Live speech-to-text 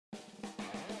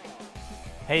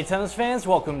Hey tennis fans,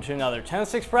 welcome to another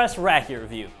Tennis Express racket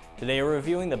review. Today we're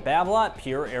reviewing the Babolat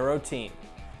Pure Aero Team.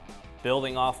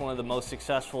 Building off one of the most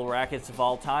successful rackets of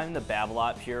all time, the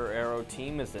Babolat Pure Aero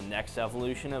Team is the next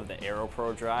evolution of the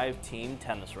AeroPro Drive Team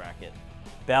tennis racket.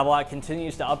 Babolat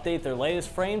continues to update their latest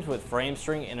frames with frame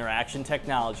string interaction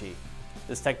technology.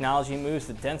 This technology moves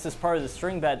the densest part of the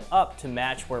string bed up to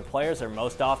match where players are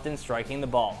most often striking the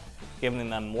ball, giving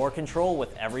them more control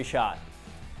with every shot.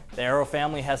 The Aero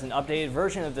family has an updated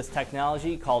version of this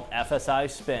technology called FSI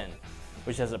Spin,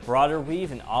 which has a broader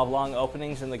weave and oblong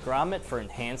openings in the grommet for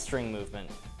enhanced string movement.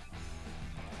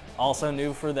 Also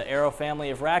new for the Aero family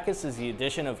of rackets is the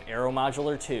addition of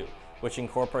AeroModular 2, which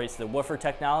incorporates the Woofer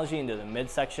technology into the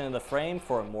midsection of the frame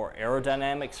for a more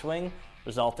aerodynamic swing,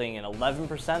 resulting in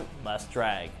 11% less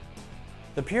drag.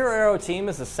 The Pure Aero Team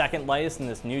is the second latest in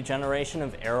this new generation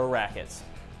of Aero rackets.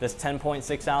 This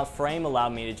 10.6 ounce frame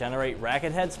allowed me to generate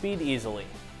racket head speed easily.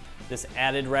 This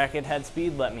added racket head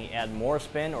speed let me add more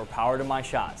spin or power to my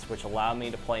shots, which allowed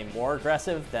me to play more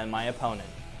aggressive than my opponent.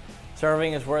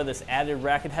 Serving is where this added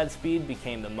racket head speed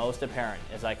became the most apparent,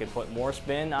 as I could put more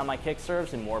spin on my kick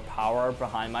serves and more power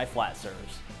behind my flat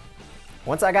serves.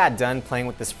 Once I got done playing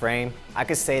with this frame, I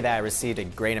could say that I received a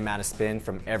great amount of spin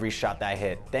from every shot that I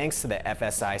hit, thanks to the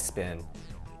FSI Spin.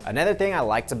 Another thing I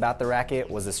liked about the racket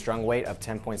was the strung weight of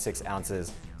 10.6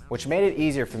 ounces, which made it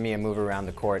easier for me to move around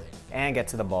the court and get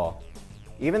to the ball.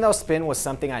 Even though spin was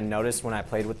something I noticed when I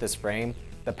played with this frame,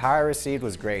 the power I received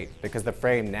was great because the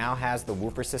frame now has the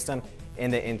Woofer system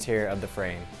in the interior of the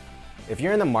frame. If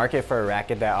you're in the market for a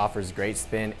racket that offers great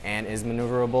spin and is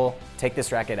maneuverable, take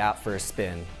this racket out for a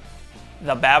spin.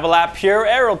 The Babolat Pure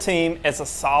Aero Team is a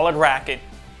solid racket.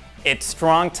 Its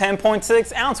strong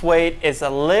 10.6 ounce weight is a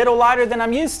little lighter than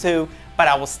I'm used to, but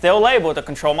I was still able to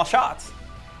control my shots.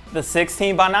 The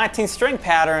 16 by 19 string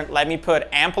pattern let me put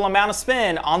ample amount of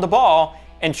spin on the ball,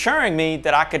 ensuring me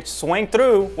that I could swing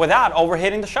through without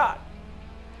overhitting the shot.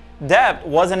 Depth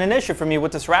wasn't an issue for me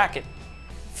with this racket.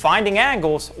 Finding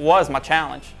angles was my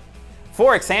challenge.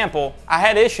 For example, I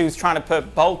had issues trying to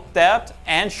put both depth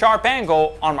and sharp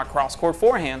angle on my cross-court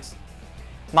forehands.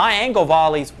 My angle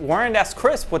volleys weren't as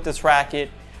crisp with this racket,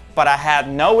 but I had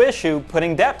no issue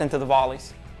putting depth into the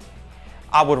volleys.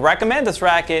 I would recommend this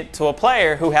racket to a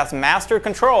player who has mastered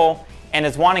control and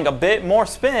is wanting a bit more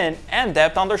spin and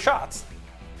depth on their shots.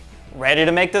 Ready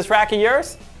to make this racket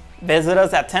yours? Visit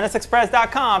us at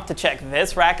tennisexpress.com to check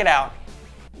this racket out.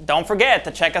 Don't forget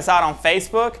to check us out on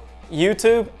Facebook,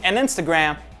 YouTube, and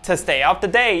Instagram to stay up to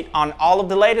date on all of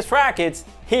the latest rackets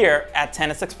here at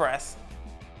Tennis Express.